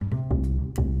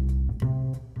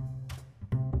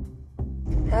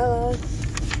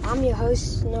I'm your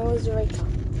host, Noah Zarika.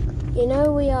 You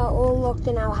know, we are all locked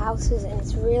in our houses and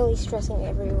it's really stressing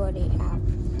everybody out,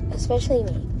 especially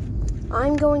me.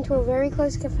 I'm going to a very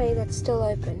close cafe that's still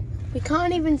open. We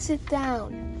can't even sit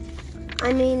down.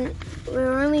 I mean,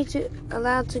 we're only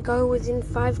allowed to go within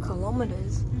 5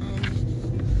 kilometers.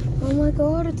 And oh my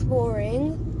god, it's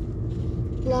boring.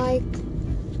 Like,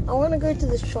 I want to go to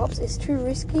the shops, it's too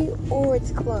risky, or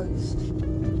it's closed.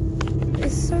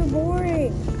 It's so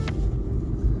boring.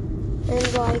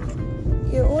 And like,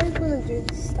 you always want to do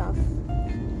this stuff,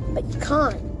 but you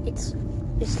can't. It's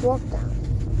lockdown.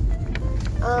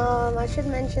 I should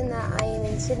mention that I am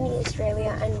in Sydney,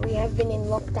 Australia, and we have been in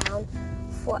lockdown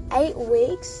for 8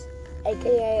 weeks,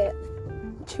 aka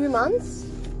 2 months,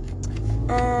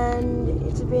 and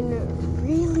it's been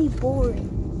really boring.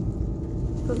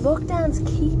 The lockdowns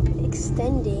keep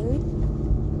extending,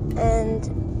 and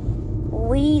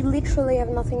we literally have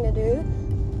nothing to do.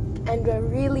 And we're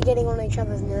really getting on each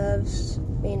other's nerves,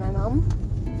 me and my mum.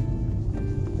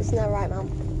 Isn't that right, Mum?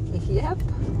 Yep.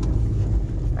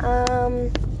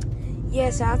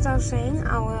 Yes, as I was saying,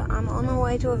 I'm on my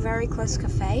way to a very close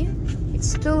cafe. It's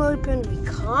still open, we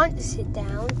can't sit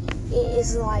down. It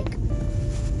is like,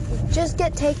 we just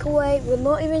get takeaway. We're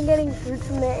not even getting food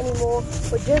from there anymore.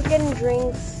 We're just getting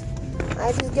drinks.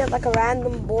 I just get like a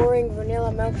random boring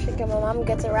vanilla milkshake and my mum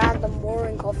gets a random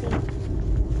boring coffee.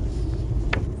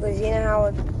 Because you know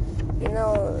how,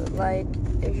 like,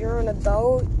 if you're an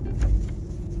adult,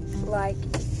 like,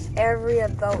 every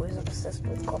adult is obsessed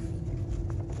with coffee.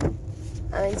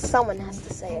 I mean, someone has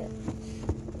to say it.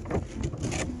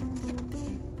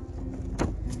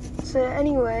 So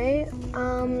anyway,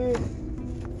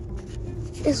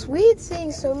 it's weird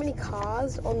seeing so many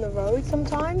cars on the road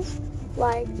sometimes.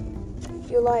 Like,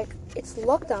 you're like, it's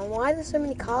lockdown, why are there so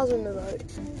many cars on the road?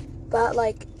 But,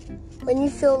 like, when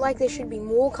you feel like there should be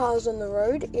more cars on the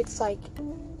road, it's like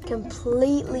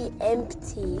completely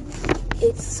empty.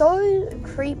 It's so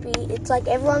creepy. It's like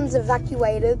everyone's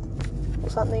evacuated or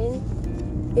something.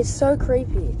 It's so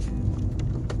creepy.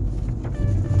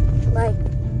 Like,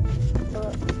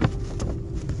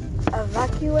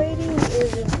 evacuating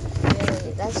isn't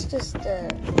really, that's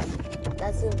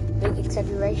a big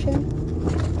exaggeration.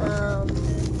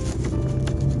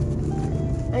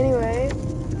 Anyway,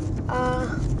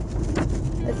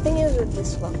 the thing is with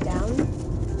this lockdown,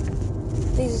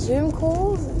 these Zoom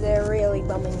calls, they're really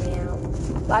bumming me out.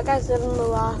 Like I said in the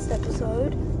last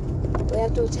episode, we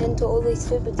have to attend to all these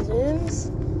stupid Zooms.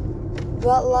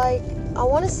 But like, I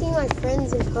want to see my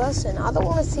friends in person. I don't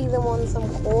want to see them on some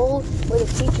call with a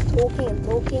teacher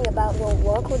talking about what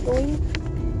work we're doing.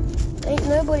 Ain't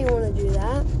nobody want to do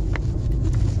that.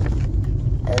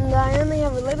 And I only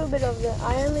have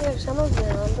some of the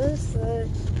numbers, so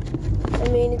I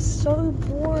mean, it's so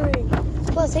boring.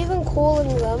 Plus, even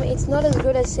calling them, it's not as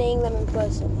good as seeing them in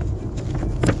person.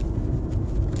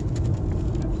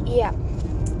 Yeah.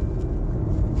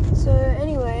 So,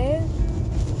 anyway,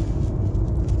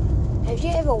 have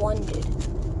you ever wondered,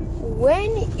 when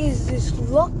is this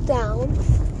lockdown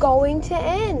going to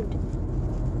end?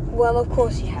 Well, of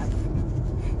course you have.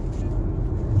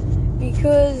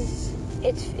 Because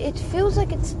it feels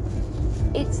like it's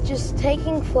just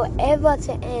taking forever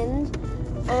to end.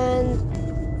 And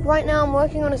right now I'm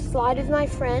working on a slide with my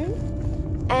friend,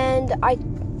 and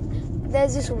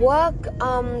there's this work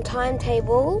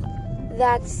timetable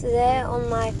that's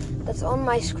on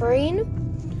my screen,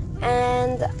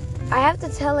 and I have to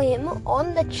tell him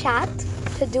on the chat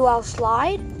to do our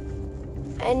slide,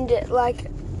 and like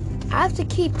I have to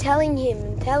keep telling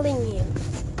him.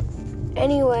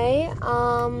 Anyway,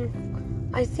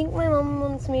 I think my mum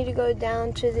wants me to go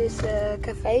down to this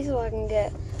cafe so I can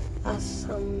get us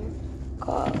some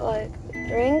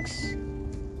drinks.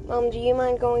 Mum, do you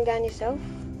mind going down yourself?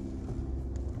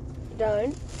 You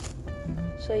don't?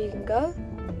 So you can go?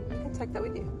 You can take that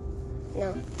with you.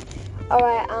 No.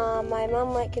 Alright, my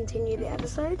mum might continue the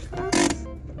episode for us.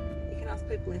 You can ask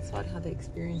people inside how they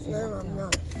experience it. No, Mum, no.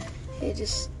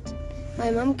 My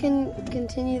mum can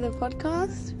continue the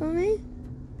podcast for me?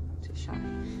 Too shy.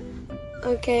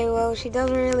 Okay, well, she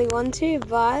doesn't really want to,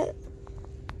 but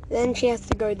then she has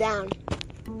to go down.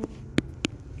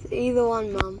 It's either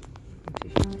one, Mum. Too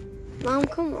shy. Mum,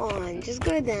 come on, just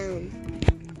go down.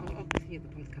 I'll hear the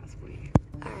podcast for you.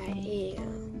 Alright, here you go.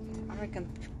 I reckon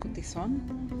put this on.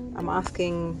 I'm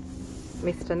asking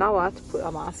Mr. Noah to put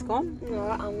a mask on. No,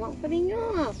 I'm not putting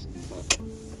your mask.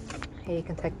 Here, you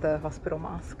can take the hospital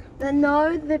mask.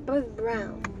 No, they're both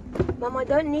brown. Mum, I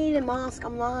don't need a mask,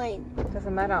 I'm lying.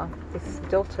 Doesn't matter. This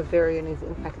Delta variant is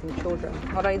impacting children.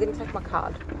 Hold on, you didn't take my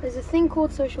card. There's a thing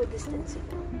called social distancing.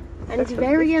 And it's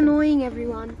very annoying,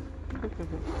 everyone.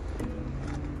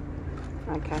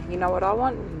 Okay, you know what I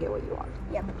want, and you get what you want.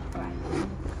 Yep. Alright.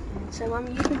 So, Mum,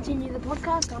 you continue the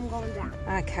podcast. I'm going down.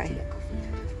 Okay.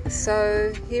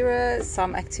 So here are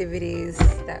some activities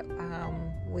that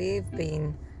we've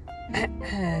been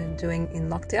doing in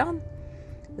lockdown.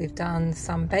 We've done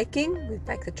some baking. We've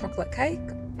baked a chocolate cake.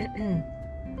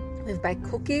 We've baked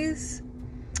cookies.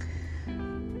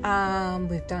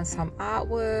 We've done some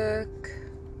artwork.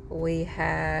 We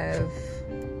have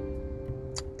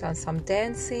done some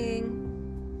dancing.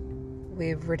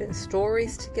 We've written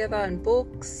stories together and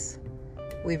books.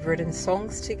 We've written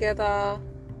songs together,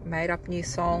 made up new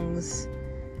songs,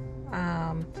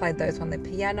 played those on the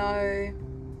piano.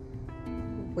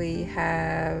 We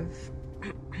have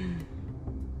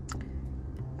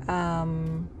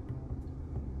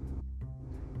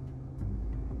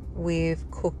we've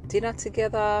cooked dinner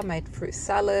together, made fruit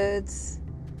salads.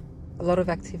 A lot of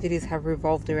activities have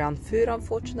revolved around food,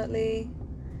 unfortunately.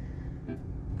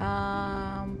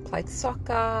 Played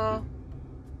soccer,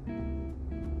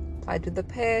 played with the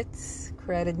pets,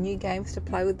 created new games to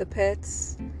play with the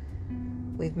pets.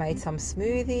 We've made some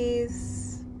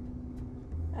smoothies.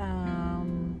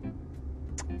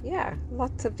 Yeah,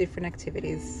 lots of different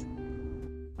activities.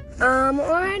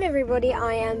 Alright everybody,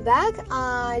 I am back.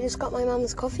 I just got my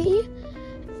mum's coffee.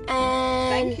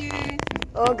 And Thank you.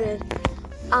 all good.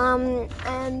 And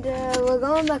we're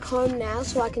going back home now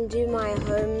so I can do my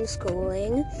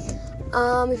homeschooling.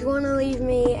 If you want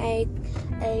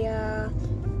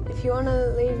to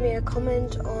leave me a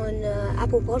comment on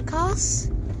Apple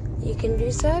Podcasts, you can do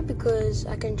so, because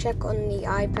I can check on the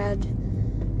iPad,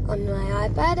 on my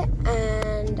iPad,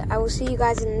 and I will see you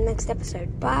guys in the next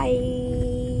episode. Bye.